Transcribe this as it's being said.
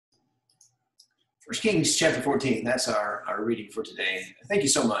First Kings chapter 14, that's our reading for today. Thank you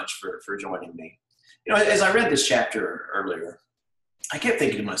so much for joining me. You know, as I read this chapter earlier, I kept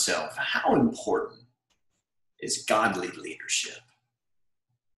thinking to myself, how important is godly leadership?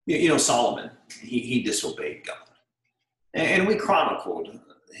 You know, Solomon, he disobeyed God. And we chronicled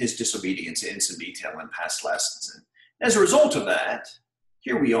his disobedience in some detail in past lessons. And as a result of that,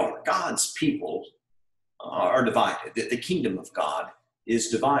 here we are. God's people are divided. The kingdom of God is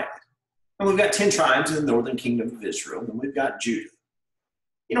divided. And we've got 10 tribes in the northern kingdom of Israel, and we've got Judah.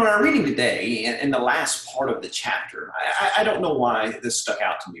 You know, in our reading today, in the last part of the chapter, I don't know why this stuck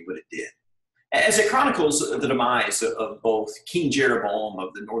out to me, but it did. As it chronicles the demise of both King Jeroboam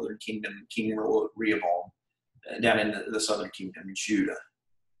of the northern kingdom and King Rehoboam down in the southern kingdom, Judah.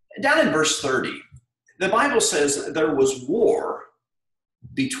 Down in verse 30, the Bible says there was war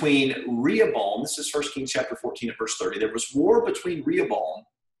between Rehoboam. This is 1 Kings chapter 14 and verse 30. There was war between Rehoboam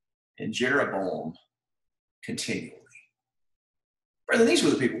and Jeroboam continually. Brethren, these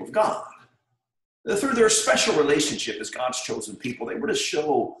were the people of God. Through their special relationship as God's chosen people, they were to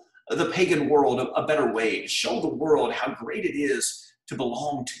show the pagan world a better way, to show the world how great it is to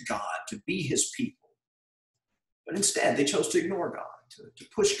belong to God, to be his people. But instead, they chose to ignore God, to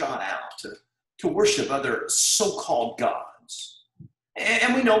push God out, to worship other so-called gods.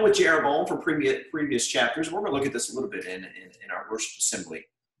 And we know with Jeroboam from previous chapters, we're going to look at this a little bit in our worship assembly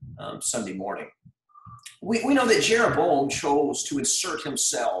Sunday morning. We know that Jeroboam chose to insert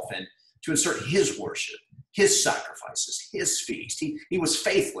himself and to insert his worship, his sacrifices, his feast. He was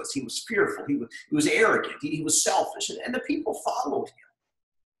faithless. He was fearful. He was arrogant. He was selfish. And the people followed him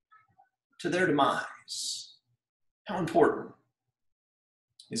to their demise. How important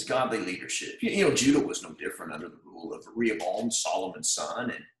is godly leadership? You know, Judah was no different under the rule of Rehoboam, Solomon's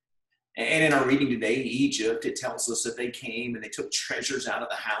son. And in our reading today, Egypt, it tells us that they came and they took treasures out of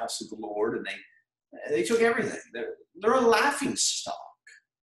the house of the Lord, and they took everything. They're a laughing stock.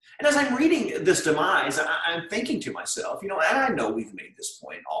 And as I'm reading this demise, I'm thinking to myself, you know, and I know we've made this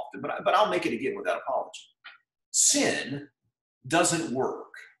point often, but I'll make it again without apology. Sin doesn't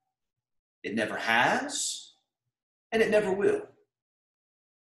work. It never has, and it never will.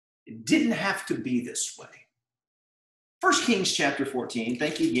 It didn't have to be this way. 1 Kings chapter 14,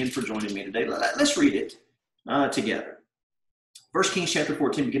 thank you again for joining me today. Let's read it together. 1 Kings chapter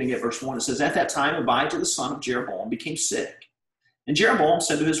 14, beginning at verse 1, it says, "At that time Abijah the son of Jeroboam became sick. And Jeroboam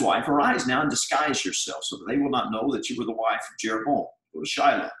said to his wife, 'Arise now and disguise yourself, so that they will not know that you were the wife of Jeroboam. Go to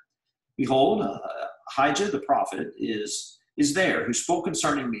Shiloh. Behold, Ahijah the prophet is there, who spoke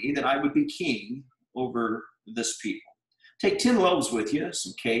concerning me that I would be king over this people. Take 10 loaves with you,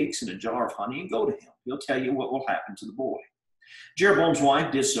 some cakes, and a jar of honey, and go to him. He'll tell you what will happen to the boy.' Jeroboam's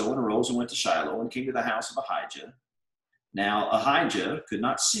wife did so, and arose and went to Shiloh, and came to the house of Ahijah. Now Ahijah could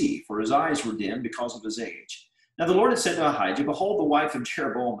not see, for his eyes were dim because of his age. Now the Lord had said to Ahijah, 'Behold, the wife of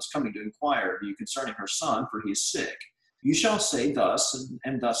Jeroboam is coming to inquire of you concerning her son, for he is sick. You shall say thus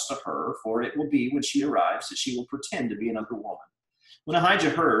and thus to her, for it will be when she arrives that she will pretend to be another woman.' When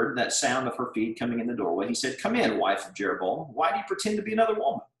Ahijah heard that sound of her feet coming in the doorway, he said, 'Come in, wife of Jeroboam. Why do you pretend to be another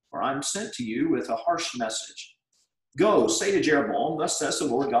woman? For I am sent to you with a harsh message. Go, say to Jeroboam, thus says the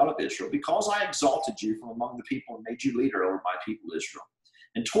Lord God of Israel, because I exalted you from among the people and made you leader over my people Israel,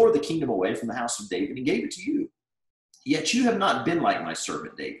 and tore the kingdom away from the house of David and gave it to you. Yet you have not been like my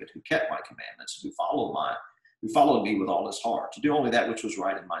servant David, who kept my commandments, who followed me with all his heart, to do only that which was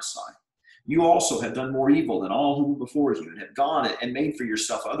right in my sight. You also have done more evil than all who were before you, and have gone and made for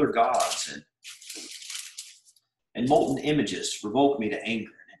yourself other gods and molten images to provoke me to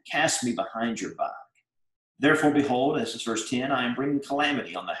anger, and cast me behind your back. Therefore, behold,'" this is verse 10, "I am bringing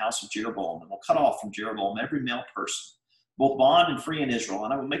calamity on the house of Jeroboam, and will cut off from Jeroboam every male person, both bond and free in Israel,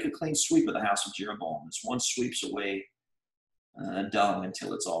 and I will make a clean sweep of the house of Jeroboam, as one sweeps away dung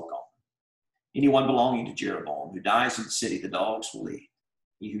until it's all gone. Anyone belonging to Jeroboam who dies in the city, the dogs will eat.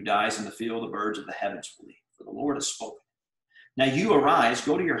 He who dies in the field, the birds of the heavens will eat, for the Lord has spoken. Now you arise,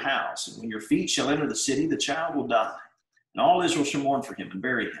 go to your house, and when your feet shall enter the city, the child will die. And all Israel shall mourn for him and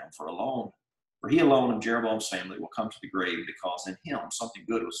bury him, for he alone of Jeroboam's family will come to the grave, because in him something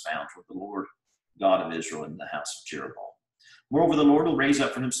good was found for the Lord God of Israel in the house of Jeroboam. Moreover, the Lord will raise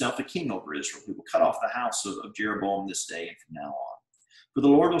up for himself a king over Israel, who will cut off the house of Jeroboam this day and from now on. For the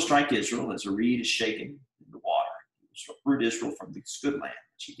Lord will strike Israel as a reed is shaken in the water. He will uproot Israel from this good land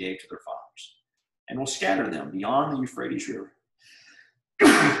which he gave to their fathers, and will scatter them beyond the Euphrates River.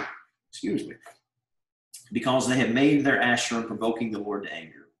 Excuse me. Because they have made their Asherah, provoking the Lord to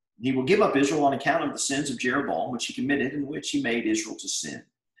anger. He will give up Israel on account of the sins of Jeroboam, which he committed, in which he made Israel to sin.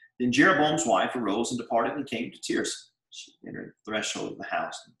 Then Jeroboam's wife arose and departed and came to Tirzah. She entered the threshold of the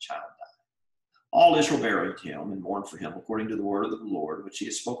house, and the child died. All Israel buried him and mourned for him according to the word of the Lord, which he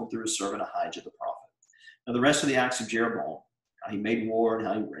had spoken through his servant Ahijah the prophet. Now the rest of the acts of Jeroboam, how he made war and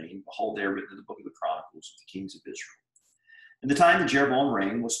how he reigned, behold, they are written in the book of the Chronicles of the kings of Israel. And the time that Jeroboam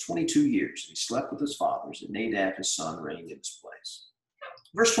reigned was 22 years, and he slept with his fathers, and Nadab his son reigned in his place.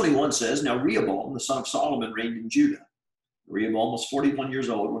 Verse 21 says, Now Rehoboam, the son of Solomon, reigned in Judah. Rehoboam was 41 years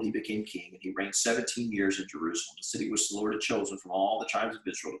old when he became king, and he reigned 17 years in Jerusalem, the city which the Lord had chosen from all the tribes of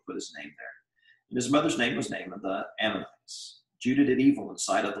Israel to put his name there. And his mother's name was Naaman the Ammonitess. Judah did evil in the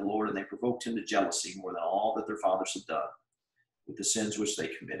sight of the Lord, and they provoked him to jealousy more than all that their fathers had done with the sins which they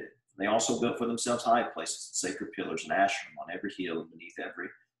committed. They also built for themselves high places and sacred pillars and Asherim on every hill and beneath every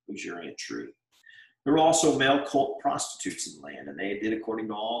luxuriant tree. There were also male cult prostitutes in the land, and they did according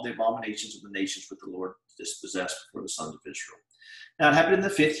to all the abominations of the nations which the Lord dispossessed before the sons of Israel. Now it happened in the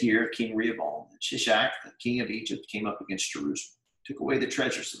 5th year of King Rehoboam that Shishak, the king of Egypt, came up against Jerusalem, took away the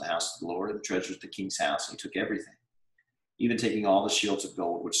treasures of the house of the Lord and the treasures of the king's house, and he took everything, even taking all the shields of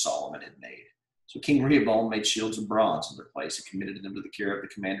gold which Solomon had made. So King Rehoboam made shields of bronze in their place and committed them to the care of the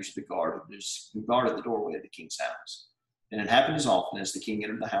commanders of the guard who guarded the doorway of the king's house. And it happened as often as the king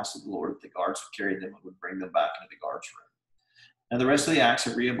entered the house of the Lord, the guards would carry them and would bring them back into the guard's room. And the rest of the acts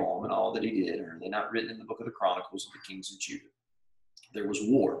of Rehoboam and all that he did, are they not written in the book of the Chronicles of the kings of Judah? There was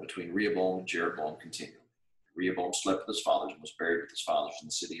war between Rehoboam and Jeroboam continually. Rehoboam slept with his fathers and was buried with his fathers in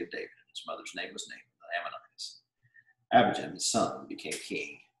the city of David. And his mother's name was Naaman the Ammonitess. Abijam, his son, became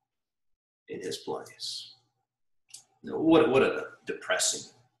king in his place. Now, what a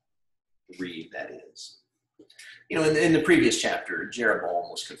depressing read that is. You know, in the previous chapter, Jeroboam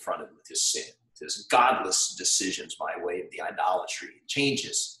was confronted with his sin, his godless decisions by way of the idolatry and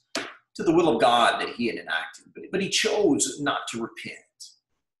changes to the will of God that he had enacted. But he chose not to repent.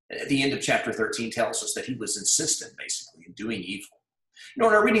 At the end of chapter 13 tells us that he was insistent, basically, in doing evil. You know,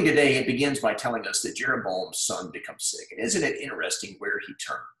 in our reading today, it begins by telling us that Jeroboam's son becomes sick. And isn't it interesting where he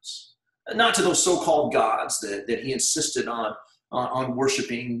turns? Not to those so-called gods that he insisted on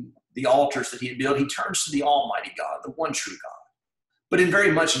worshiping, the altars that he had built. He turns to the Almighty God, the one true God. But in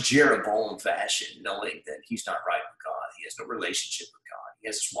very much Jeroboam fashion, knowing that he's not right with God. He has no relationship with God. He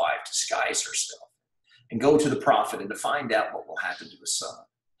has his wife disguise herself and go to the prophet and to find out what will happen to his son.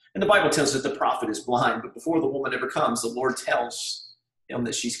 And the Bible tells us that the prophet is blind, but before the woman ever comes, the Lord tells him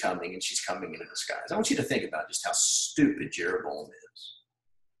that she's coming, and she's coming in a disguise. I want you to think about just how stupid Jeroboam is.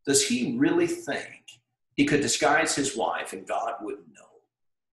 Does he really think he could disguise his wife and God wouldn't know?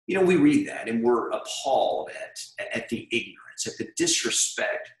 You know, we read that and we're appalled at the ignorance, at the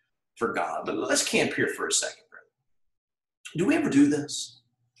disrespect for God. But let's camp here for a second, brother. Do we ever do this?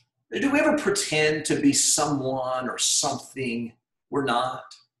 Do we ever pretend to be someone or something we're not?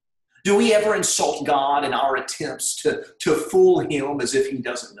 Do we ever insult God in our attempts to fool him as if he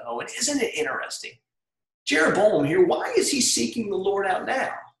doesn't know? And isn't it interesting? Jeroboam here, why is he seeking the Lord out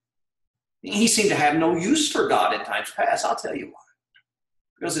now? He seemed to have no use for God in times past. I'll tell you why.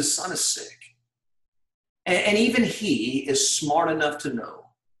 Because his son is sick. And even he is smart enough to know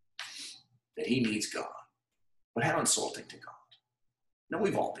that he needs God. But how insulting to God. Now,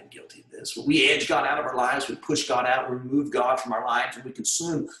 we've all been guilty of this. We edge God out of our lives. We push God out. We remove God from our lives. And we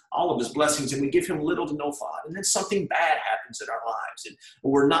consume all of his blessings. And we give him little to no thought. And then something bad happens in our lives. And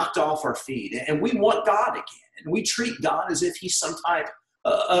we're knocked off our feet. And we want God again. And we treat God as if he's some type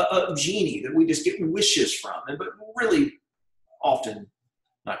a genie that we just get wishes from, but really often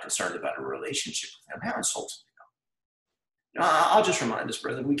not concerned about a relationship with him. How insulting to God. I'll just remind us,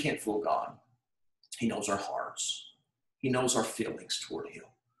 brother, we can't fool God. He knows our hearts. He knows our feelings toward him.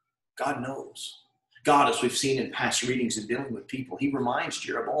 God knows. God, as we've seen in past readings and dealing with people, he reminds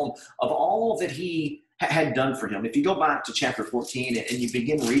Jeroboam of all that he had done for him. If you go back to chapter 14 and you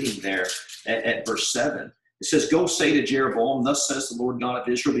begin reading there at verse 7, it says, Go say to Jeroboam, thus says the Lord God of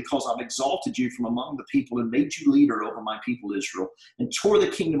Israel, because I've exalted you from among the people and made you leader over my people Israel, and tore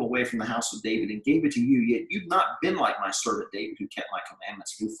the kingdom away from the house of David and gave it to you. Yet you've not been like my servant David, who kept my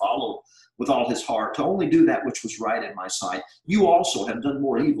commandments, who followed with all his heart to only do that which was right in my sight. You also have done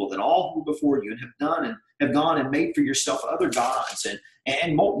more evil than all who were before you, and have done and have gone and made for yourself other gods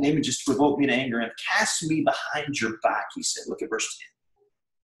and molten images to provoke me to anger, and cast me behind your back, he said. Look at verse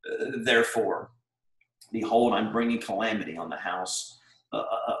 10. Therefore, behold, I'm bringing calamity on the house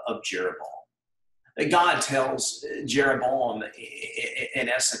of Jeroboam. God tells Jeroboam, in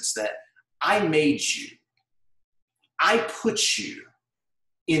essence, that I made you. I put you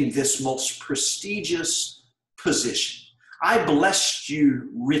in this most prestigious position. I blessed you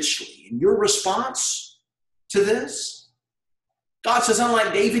richly. And your response to this God says,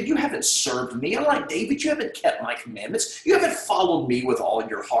 unlike David, you haven't served me. Unlike David, you haven't kept my commandments. You haven't followed me with all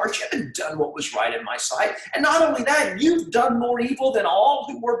your heart. You haven't done what was right in my sight. And not only that, you've done more evil than all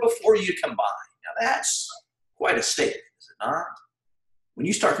who were before you combined. Now that's quite a statement, is it not? When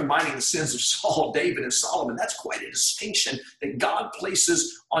you start combining the sins of Saul, David, and Solomon, that's quite a distinction that God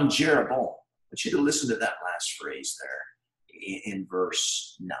places on Jeroboam. I want you to listen to that last phrase there in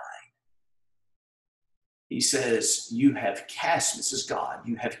verse 9. He says, you have cast, this is God,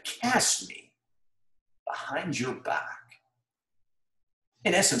 you have cast me behind your back.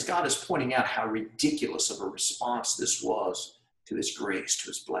 In essence, God is pointing out how ridiculous of a response this was to his grace, to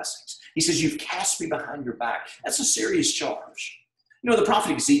his blessings. He says, you've cast me behind your back. That's a serious charge. You know, the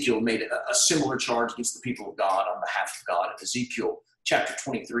prophet Ezekiel made a similar charge against the people of God on behalf of God in Ezekiel chapter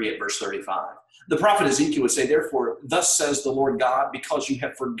 23 at verse 35. The prophet Ezekiel would say, therefore, thus says the Lord God, because you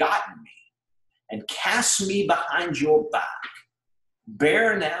have forgotten me, and cast me behind your back.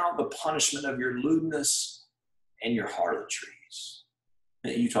 Bear now the punishment of your lewdness and your harlotries.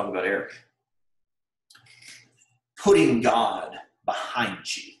 You talk about Eric. Putting God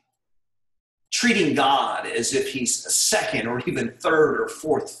behind you. Treating God as if he's a second or even third or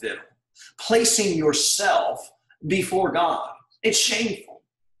fourth fiddle. Placing yourself before God. It's shameful.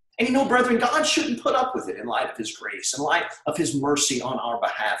 And you know, brethren, God shouldn't put up with it in light of his grace, in light of his mercy on our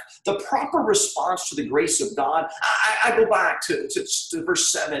behalf. The proper response to the grace of God, I go back to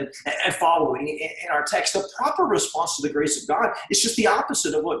verse 7 and following in our text. The proper response to the grace of God is just the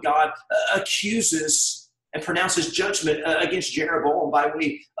opposite of what God accuses and pronounces judgment against Jeroboam by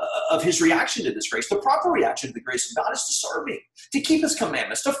way of his reaction to this grace. The proper reaction to the grace of God is to serve him, to keep his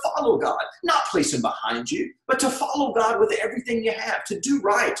commandments, to follow God, not place him behind you, but to follow God with everything you have, to do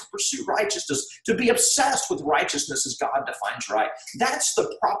right, to pursue righteousness, to be obsessed with righteousness as God defines right. That's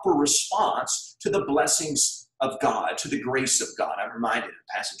the proper response to the blessings of God, to the grace of God. I'm reminded of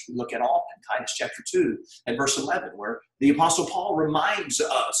a passage we look at often, Titus chapter 2 and verse 11, where the Apostle Paul reminds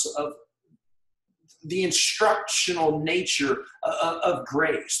us of the instructional nature of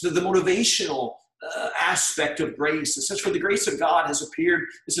grace, the motivational aspect of grace. It says, for the grace of God has appeared,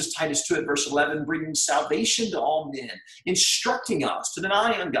 this is Titus 2 at verse 11, bringing salvation to all men, instructing us to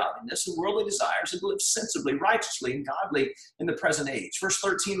deny ungodliness and worldly desires and to live sensibly, righteously, and godly in the present age. Verse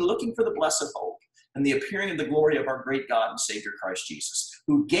 13, looking for the blessed hope and the appearing of the glory of our great God and Savior Christ Jesus,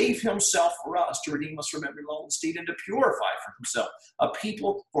 who gave himself for us to redeem us from every lawless deed and to purify for himself a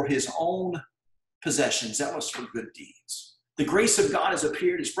people for his own possessions, that was for good deeds. The grace of God has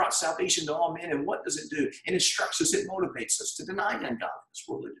appeared, has brought salvation to all men, and what does it do? It instructs us, it motivates us to deny ungodliness,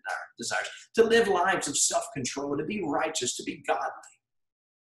 worldly desires, to live lives of self-control, to be righteous, to be godly.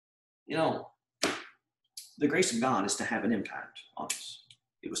 You know, the grace of God is to have an impact on us.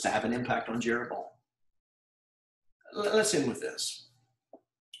 It was to have an impact on Jeroboam. Let's end with this.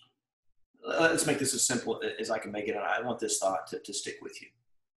 Let's make this as simple as I can make it, and I want this thought to stick with you.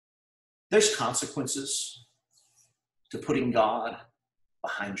 There's consequences to putting God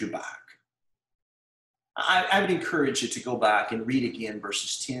behind your back. I would encourage you to go back and read again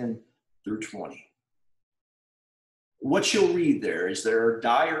verses 10 through 20. What you'll read there is there are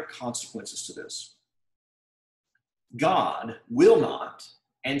dire consequences to this. God will not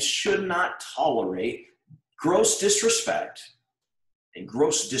and should not tolerate gross disrespect and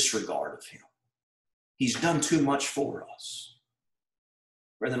gross disregard of him. He's done too much for us.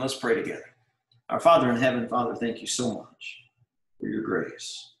 Brethren, let's pray together. Our Father in heaven, Father, thank you so much for your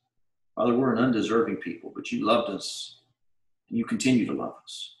grace. Father, we're an undeserving people, but you loved us and you continue to love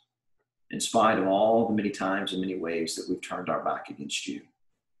us in spite of all the many times and many ways that we've turned our back against you.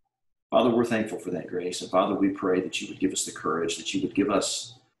 Father, we're thankful for that grace. And Father, we pray that you would give us the courage, that you would give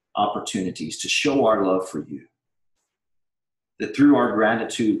us opportunities to show our love for you, that through our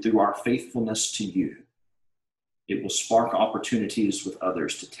gratitude, through our faithfulness to you, it will spark opportunities with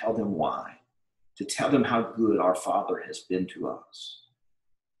others to tell them why, to tell them how good our Father has been to us.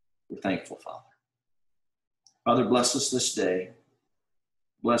 We're thankful, Father. Father, bless us this day.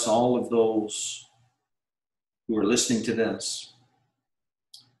 Bless all of those who are listening to this.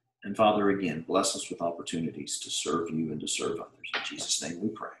 And Father, again, bless us with opportunities to serve you and to serve others. In Jesus' name we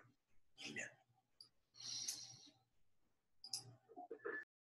pray. Amen.